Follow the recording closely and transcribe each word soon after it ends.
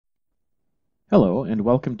Hello and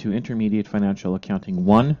welcome to Intermediate Financial Accounting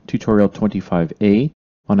 1, Tutorial 25A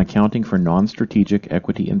on accounting for non-strategic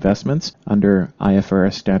equity investments under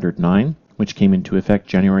IFRS Standard 9, which came into effect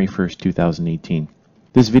January 1st, 2018.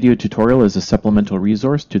 This video tutorial is a supplemental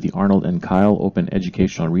resource to the Arnold and Kyle Open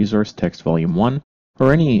Educational Resource Text Volume 1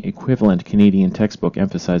 or any equivalent Canadian textbook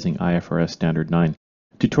emphasizing IFRS Standard 9.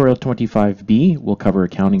 Tutorial 25B will cover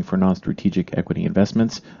accounting for non-strategic equity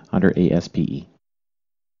investments under ASPE.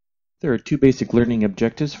 There are two basic learning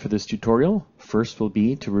objectives for this tutorial. First will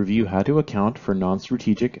be to review how to account for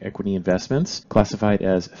non-strategic equity investments classified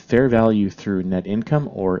as fair value through net income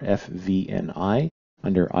or FV-NI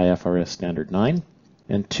under IFRS Standard 9.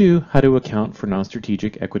 And two, how to account for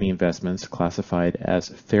non-strategic equity investments classified as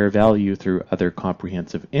fair value through other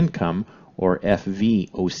comprehensive income or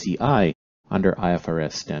FV-OCI under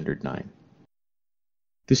IFRS Standard 9.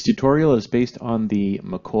 This tutorial is based on the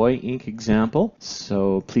McCoy Inc. example,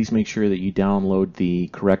 so please make sure that you download the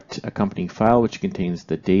correct accompanying file which contains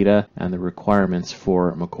the data and the requirements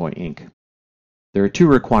for McCoy Inc. There are two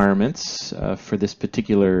requirements for this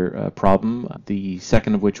particular problem, the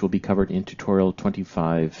second of which will be covered in Tutorial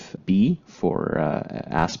 25B for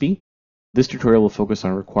ASPE. This tutorial will focus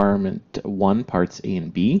on Requirement 1, Parts A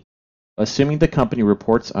and B. Assuming the company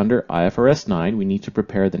reports under IFRS 9, we need to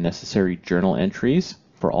prepare the necessary journal entries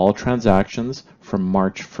for all transactions from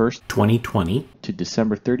March 1st, 2020 to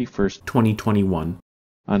December 31st, 2021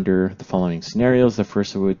 under the following scenarios, the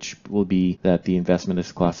first of which will be that the investment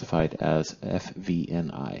is classified as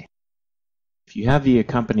FV-NI. If you have the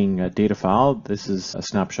accompanying data file, this is a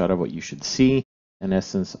snapshot of what you should see. In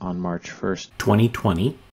essence, on March 1st,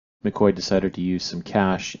 2020, McCoy decided to use some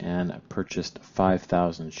cash and purchased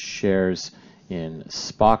 5,000 shares in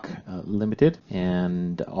SPOC Limited,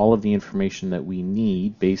 and all of the information that we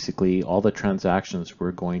need, basically all the transactions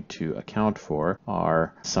we're going to account for,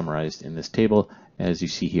 are summarized in this table as you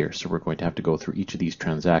see here. So we're going to have to go through each of these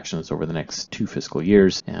transactions over the next 2 fiscal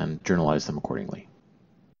years and journalize them accordingly.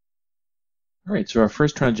 All right, so our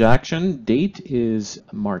first transaction date is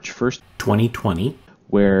March 1st, 2020.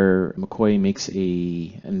 Where McCoy makes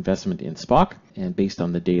an investment in SPOC, and based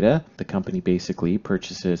on the data, the company basically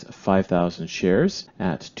purchases 5,000 shares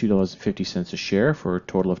at $2.50 a share for a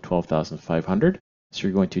total of $12,500. So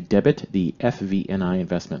you're going to debit the FV-NI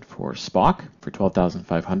investment for SPOC for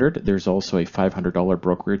 $12,500. There's also a $500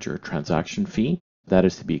 brokerage or transaction fee that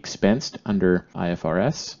is to be expensed under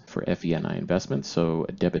IFRS for FV-NI investment. So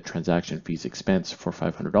a debit transaction fees expense for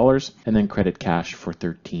 $500, and then credit cash for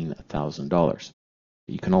 $13,000.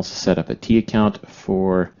 You can also set up a T account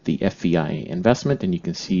for the FVI investment, and you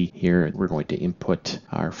can see here we're going to input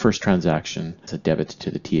our first transaction as a debit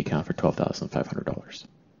to the T account for $12,500.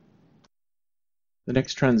 The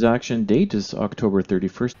next transaction date is October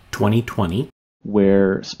 31st, 2020,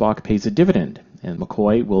 where SPOC pays a dividend, and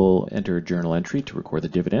McCoy will enter a journal entry to record the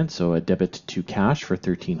dividend, so a debit to cash for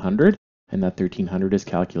 $1,300, and that $1,300 is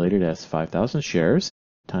calculated as 5,000 shares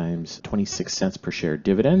times 26 cents per share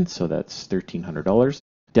dividend, so that's $1,300.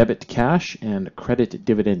 Debit cash and credit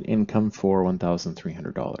dividend income for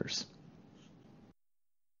 $1,300.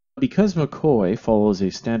 Because McCoy follows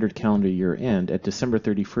a standard calendar year end at December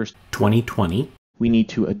 31st, 2020, we need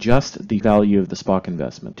to adjust the value of the SPOC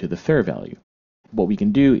investment to the fair value. What we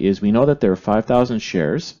can do is we know that there are 5,000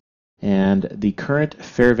 shares, and the current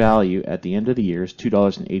fair value at the end of the year is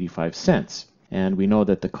 $2.85. And we know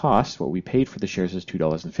that the cost, what we paid for the shares, is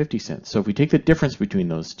 $2.50. So if we take the difference between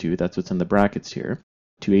those two, that's what's in the brackets here,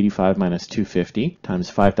 285 minus 250 times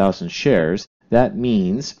 5,000 shares, that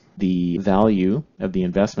means the value of the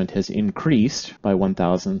investment has increased by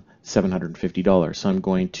 $1,750. So I'm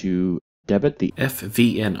going to debit the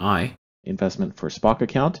FV-NI investment for SPOC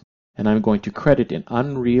account, and I'm going to credit an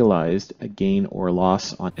unrealized gain or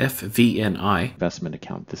loss on FV-NI investment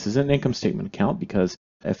account. This is an income statement account because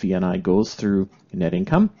FV-NI goes through net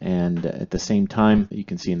income, and at the same time, you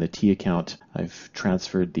can see in the T account, I've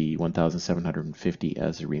transferred the $1,750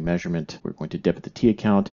 as a remeasurement. We're going to debit the T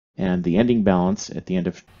account, and the ending balance at the end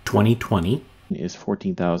of 2020 is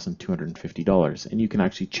 $14,250, and you can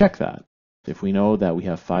actually check that. If we know that we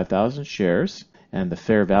have 5,000 shares and the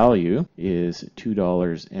fair value is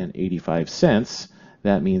 $2.85,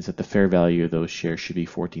 that means that the fair value of those shares should be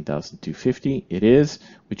 $14,250. It is,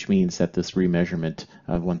 which means that this remeasurement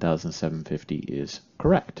of $1,750 is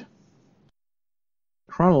correct.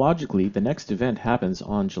 Chronologically, the next event happens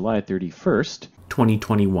on July 31st,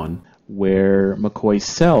 2021, where McCoy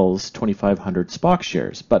sells 2,500 SPOC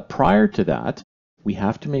shares. But prior to that, we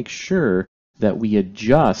have to make sure that we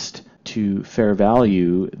adjust to fair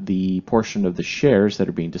value the portion of the shares that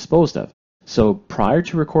are being disposed of. So prior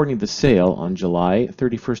to recording the sale on July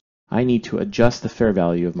 31st, I need to adjust the fair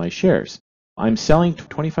value of my shares. I'm selling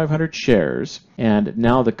 2,500 shares, and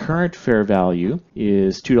now the current fair value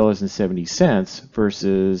is $2.70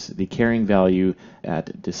 versus the carrying value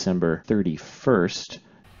at December 31st,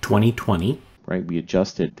 2020. Right, we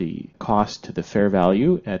adjusted the cost to the fair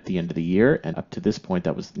value at the end of the year, and up to this point,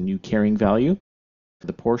 that was the new carrying value.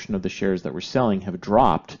 The portion of the shares that we're selling have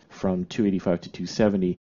dropped from $285 to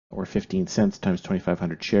 $270, or 15 cents times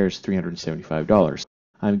 2,500 shares, $375.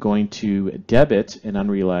 I'm going to debit an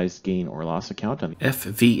unrealized gain or loss account on the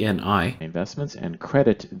FV-OCI investments and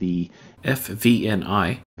credit the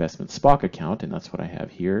FV-OCI investment SPOC account, and that's what I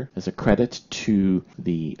have here as a credit to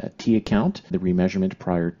the T account, the remeasurement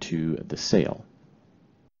prior to the sale.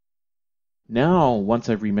 Now, once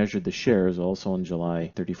I've remeasured the shares, also on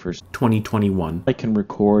July 31st, 2021, I can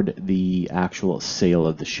record the actual sale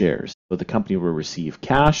of the shares. So the company will receive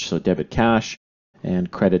cash, so debit cash,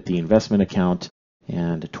 and credit the investment account.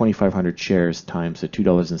 And 2,500 shares times the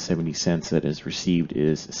 $2.70 that is received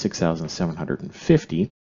is $6,750.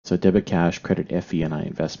 So debit cash, credit FV-OCI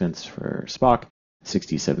investments for SPOC,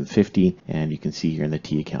 $6,750. And you can see here in the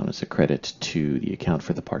T account as a credit to the account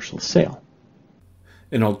for the partial sale.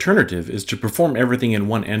 An alternative is to perform everything in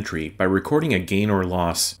one entry by recording a gain or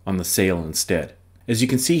loss on the sale instead. As you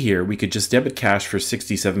can see here, we could just debit cash for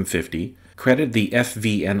 $6,750, credit the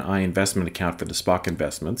FV-OCI investment account for the SPOC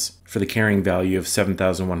investments for the carrying value of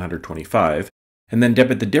 $7,125, and then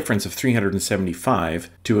debit the difference of $375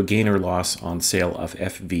 to a gain or loss on sale of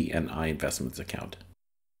FV-OCI investments account.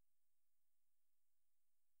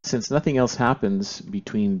 Since nothing else happens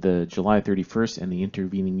between the July 31st and the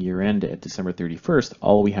intervening year end at December 31st,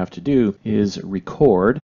 all we have to do is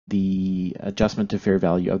record the adjustment to fair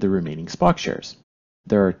value of the remaining SPOC shares.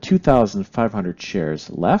 There are 2,500 shares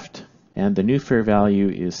left, and the new fair value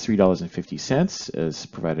is $3.50 as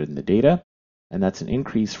provided in the data, and that's an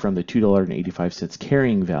increase from the $2.85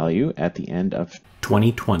 carrying value at the end of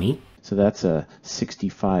 2020. So that's a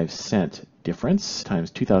 65-cent difference times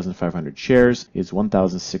 2,500 shares is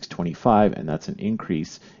 1,625, and that's an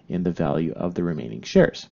increase in the value of the remaining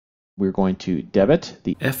shares. We're going to debit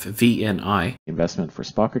the FV-OCI investment for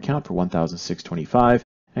SPOC account for 1,625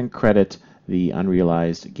 and credit the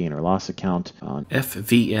unrealized gain or loss account on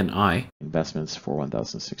FV-OCI investments for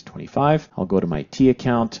 1,625. I'll go to my T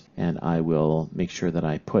account and I will make sure that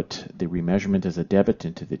I put the remeasurement as a debit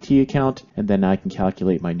into the T account, and then I can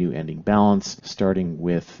calculate my new ending balance starting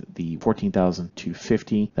with the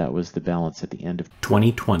 $14,250. That was the balance at the end of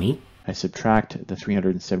 2020. I subtract the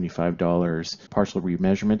 $375 partial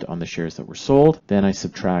remeasurement on the shares that were sold. Then I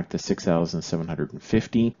subtract the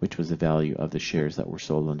 $6,750, which was the value of the shares that were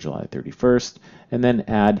sold on July 31st, and then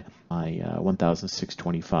add my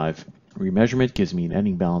 1,625 remeasurement. Gives me an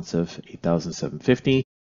ending balance of 8,750.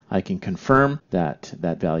 I can confirm that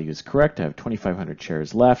that value is correct. I have 2,500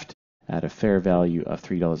 shares left at a fair value of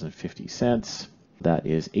 $3.50. That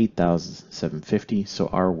is 8,750, so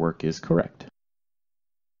our work is correct.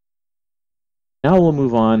 Now we'll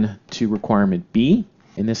move on to requirement B.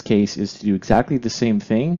 In this case is to do exactly the same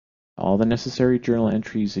thing, all the necessary journal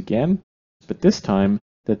entries again, but this time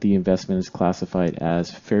that the investment is classified as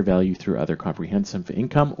fair value through other comprehensive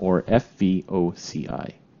income, or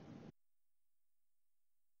FV-OCI.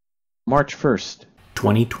 March 1st,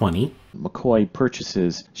 2020, McCoy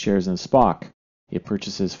purchases shares in SPOC. It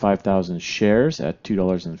purchases 5,000 shares at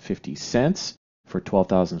 $2.50. for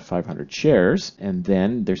 12,500 shares, and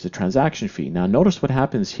then there's the transaction fee. Now notice what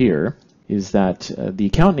happens here is that the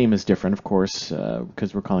account name is different, of course,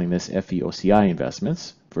 because we're calling this FV-OCI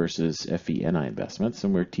investments versus FV-OCI investments,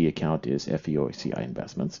 and where T account is FV-OCI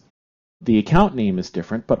investments. The account name is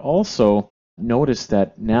different, but also notice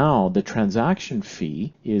that now the transaction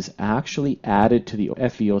fee is actually added to the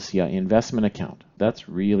FV-OCI investment account. That's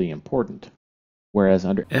really important. Whereas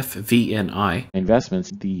under FV-OCI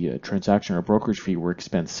investments, the transaction or brokerage fee were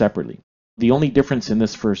expensed separately. The only difference in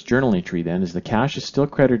this first journal entry then is the cash is still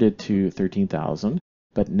credited to $13,000,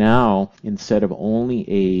 but now instead of only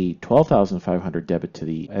a $12,500 debit to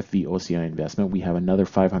the FV-OCI investment, we have another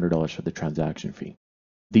 $500 for the transaction fee.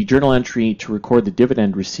 The journal entry to record the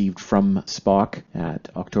dividend received from SPOC at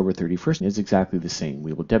October 31st is exactly the same.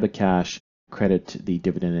 We will debit cash, credit the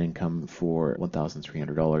dividend income for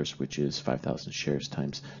 $1,300, which is 5,000 shares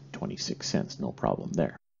times 26 cents. No problem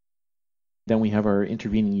there. Then we have our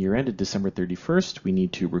intervening year end at December 31st. We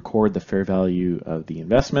need to record the fair value of the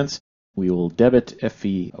investments. We will debit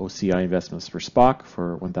FV-OCI investments for SPOC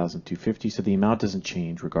for $1,250, so the amount doesn't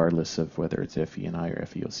change regardless of whether it's FV-OCI or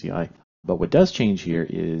FV-OCI. But what does change here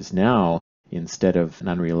is now, instead of an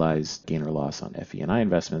unrealized gain or loss on FV-OCI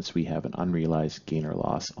investments, we have an unrealized gain or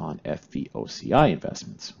loss on FV-OCI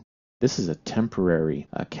investments. This is a temporary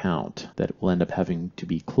account that will end up having to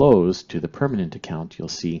be closed to the permanent account you'll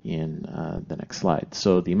see in the next slide.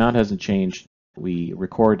 So the amount hasn't changed. We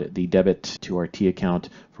record the debit to our T account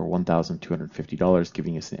for $1,250,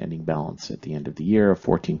 giving us an ending balance at the end of the year of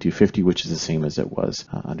 $14,250, which is the same as it was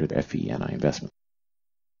under the FV-NI investment.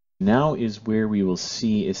 Now is where we will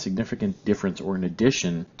see a significant difference, or an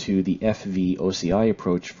addition to the FV-OCI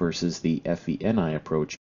approach versus the FV-NI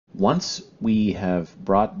approach. Once we have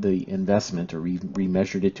brought the investment, or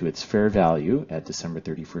remeasured it to its fair value at December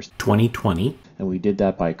 31st, 2020, and we did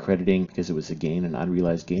that by crediting, because it was a gain, an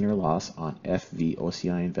unrealized gain or loss on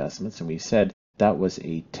FV-OCI investments, and we said that was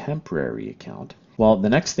a temporary account. Well, the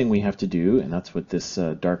next thing we have to do, and that's what this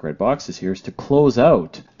dark red box is here, is to close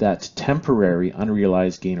out that temporary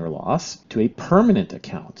unrealized gain or loss to a permanent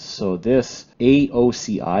account. So this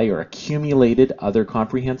AOCI, or accumulated other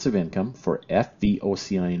comprehensive income, for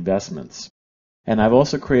FV-OCI investments. And I've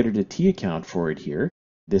also created a T account for it here.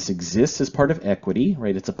 This exists as part of equity,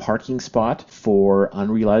 right? It's a parking spot for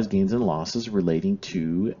unrealized gains and losses relating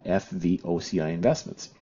to FV-OCI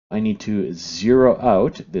investments. I need to zero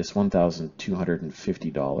out this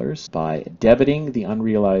 $1,250 by debiting the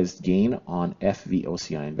unrealized gain on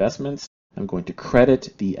FV-OCI investments. I'm going to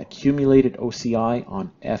credit the accumulated OCI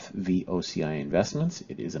on FV-OCI investments.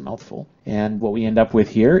 It is a mouthful. And what we end up with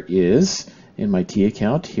here is, in my T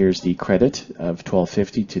account, here's the credit of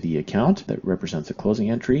 $1,250 to the account that represents a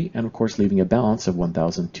closing entry, and of course leaving a balance of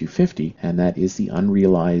 $1,250, and that is the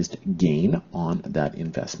unrealized gain on that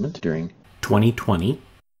investment during 2020.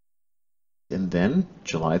 And then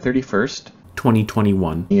July 31st,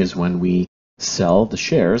 2021 is when we sell the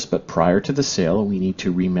shares, but prior to the sale, we need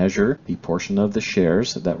to remeasure the portion of the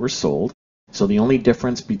shares that were sold. So the only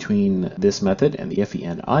difference between this method and the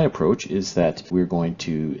FV-NI approach is that we're going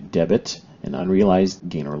to debit an unrealized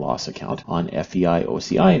gain or loss account on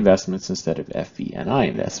FV-OCI investments instead of FV-NI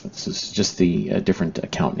investments. This is just the different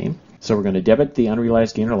account name. So we're going to debit the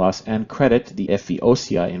unrealized gain or loss and credit the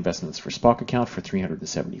FV-OCI investments for SPOC account for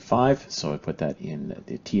 $375. So I put that in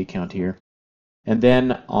the T account here. And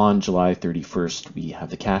then on July 31st, we have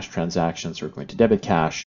the cash transactions. So we're going to debit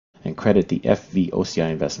cash and credit the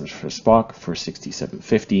FV-OCI investments for SPOC for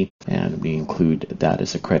 $67.50, and we include that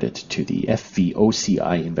as a credit to the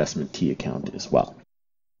FV-OCI investment T account as well.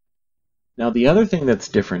 Now the other thing that's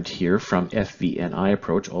different here from FV-NI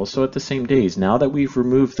approach, also at the same days, now that we've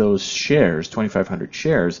removed those shares, 2,500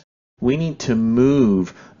 shares, we need to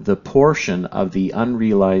move the portion of the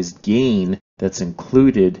unrealized gain that's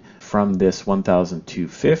included from this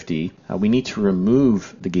 $1,250. We need to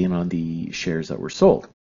remove the gain on the shares that were sold.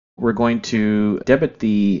 We're going to debit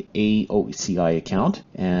the AOCI account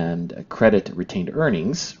and credit retained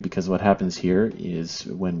earnings, because what happens here is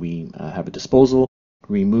when we have a disposal,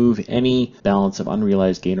 remove any balance of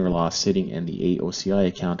unrealized gain or loss sitting in the AOCI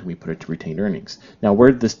account and we put it to retained earnings. Now,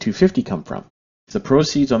 where did this $250 come from? The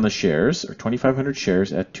proceeds on the shares, or 2,500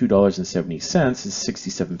 shares at $2.70, is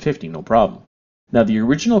 $67.50, no problem. Now, the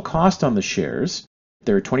original cost on the shares,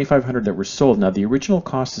 there are 2,500 that were sold. Now, the original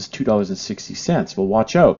cost is $2.60. Well,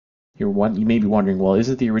 watch out. You may be wondering, well,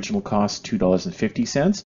 isn't the original cost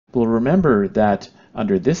 $2.50? Well, remember that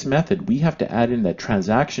under this method, we have to add in that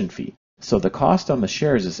transaction fee. So the cost on the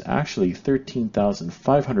shares is actually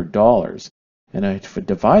 $13,500. And if I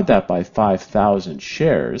divide that by 5,000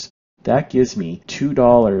 shares, that gives me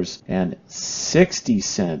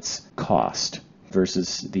 $2.60 cost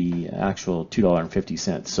versus the actual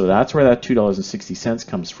 $2.50. So that's where that $2.60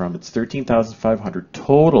 comes from. It's $13,500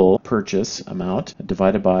 total purchase amount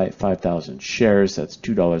divided by 5,000 shares. That's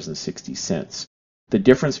 $2.60. The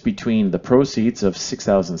difference between the proceeds of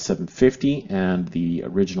 $6,750 and the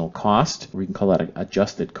original cost, we can call that an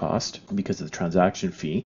adjusted cost because of the transaction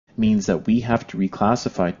fee, means that we have to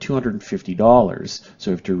reclassify $250.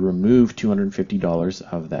 So we have to remove $250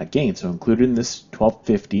 of that gain. So included in this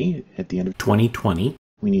 $1,250 at the end of 2020,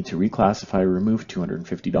 we need to reclassify, remove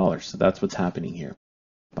 $250. So that's what's happening here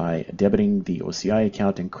by debiting the OCI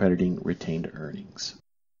account and crediting retained earnings.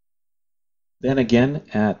 Then again,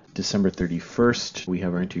 at December 31st, we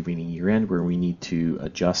have our intervening year end where we need to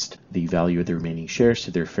adjust the value of the remaining shares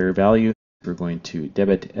to their fair value. We're going to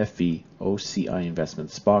debit FV-OCI investment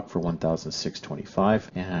SPOC for $1,625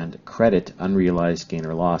 and credit unrealized gain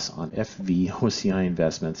or loss on FV-OCI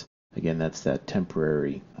investments. Again, that's that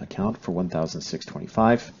temporary account for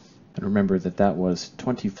 $1,625. And remember that that was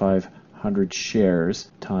 2,500 shares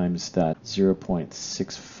times that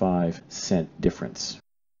 0.65 cent difference.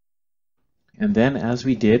 And then, as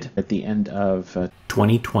we did at the end of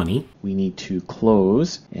 2020, we need to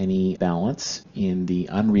close any balance in the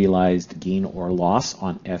unrealized gain or loss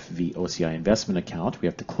on FV-OCI investment account. We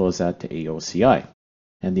have to close that to AOCI.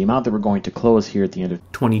 And the amount that we're going to close here at the end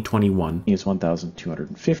of 2021 is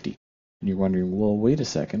 $1,250. And you're wondering, well, wait a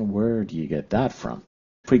second, where do you get that from?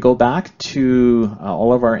 If we go back to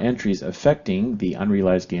all of our entries affecting the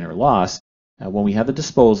unrealized gain or loss, when we had the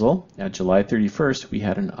disposal at July 31st, we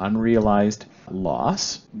had an unrealized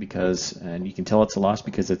loss because, and you can tell it's a loss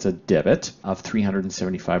because it's a debit of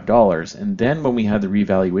 $375. And then when we had the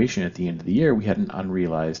revaluation at the end of the year, we had an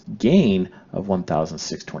unrealized gain of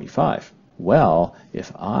 $1,625. Well,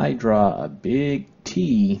 if I draw a big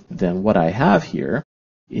T, then what I have here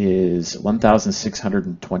is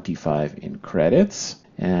 1,625 in credits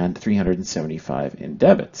and 375 in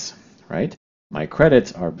debits, right? My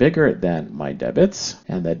credits are bigger than my debits,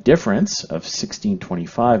 and the difference of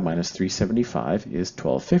 1625 minus 375 is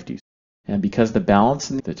 1250. And because the balance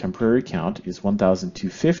in the temporary account is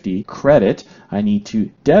 1,250 credit, I need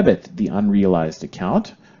to debit the unrealized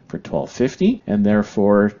account for 1250, and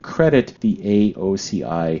therefore credit the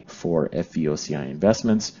AOCI for FV-OCI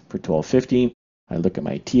investments for 1250. I look at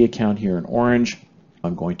my T account here in orange.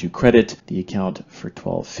 I'm going to credit the account for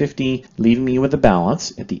 1250, leaving me with a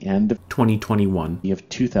balance at the end of 2021 of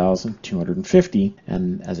 2,250.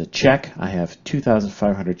 And as a check, I have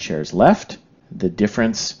 2,500 shares left. The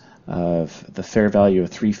difference of the fair value of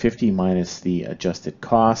 350 minus the adjusted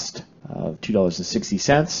cost of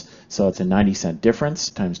 $2.60. So it's a 90-cent difference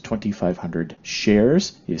times 2,500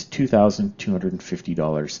 shares is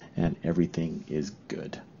 $2,250, and everything is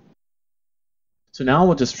good. So now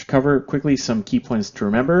we'll just cover quickly some key points to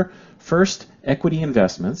remember. First, equity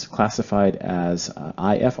investments classified as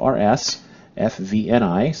IFRS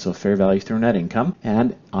FV-NI, so fair value through net income,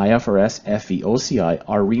 and IFRS FV-OCI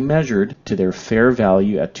are remeasured to their fair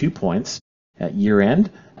value at 2 points at year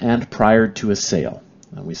end and prior to a sale.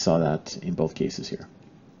 And we saw that in both cases here.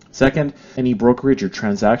 Second, any brokerage or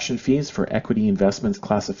transaction fees for equity investments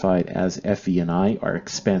classified as FV-NI are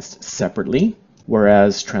expensed separately,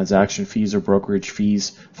 whereas transaction fees or brokerage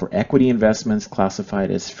fees for equity investments classified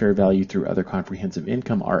as fair value through other comprehensive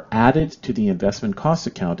income are added to the investment cost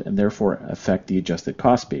account and therefore affect the adjusted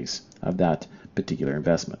cost base of that particular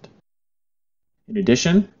investment. In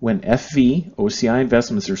addition, when FV-OCI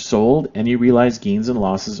investments are sold, any realized gains and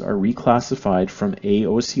losses are reclassified from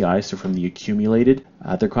AOCI, so from the accumulated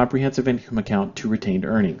other comprehensive income account, to retained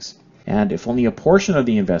earnings. And if only a portion of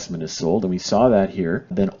the investment is sold, and we saw that here,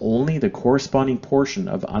 then only the corresponding portion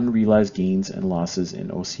of unrealized gains and losses in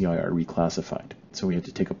OCI are reclassified. So we have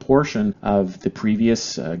to take a portion of the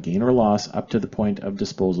previous gain or loss up to the point of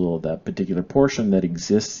disposal of that particular portion that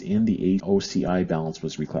exists in the OCI balance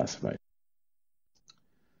was reclassified.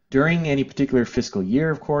 During any particular fiscal year,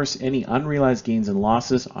 of course, any unrealized gains and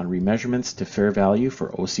losses on remeasurements to fair value for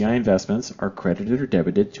OCI investments are credited or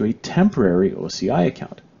debited to a temporary OCI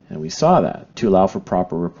account. And we saw that to allow for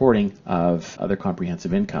proper reporting of other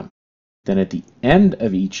comprehensive income. Then at the end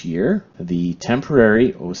of each year, the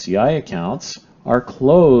temporary OCI accounts are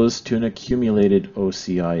closed to an accumulated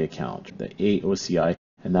OCI account, the AOCI,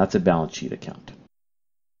 and that's a balance sheet account.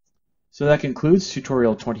 So that concludes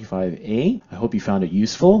tutorial 25A. I hope you found it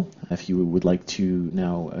useful. If you would like to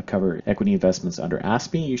now cover equity investments under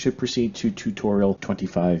ASPE, you should proceed to tutorial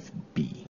 25B.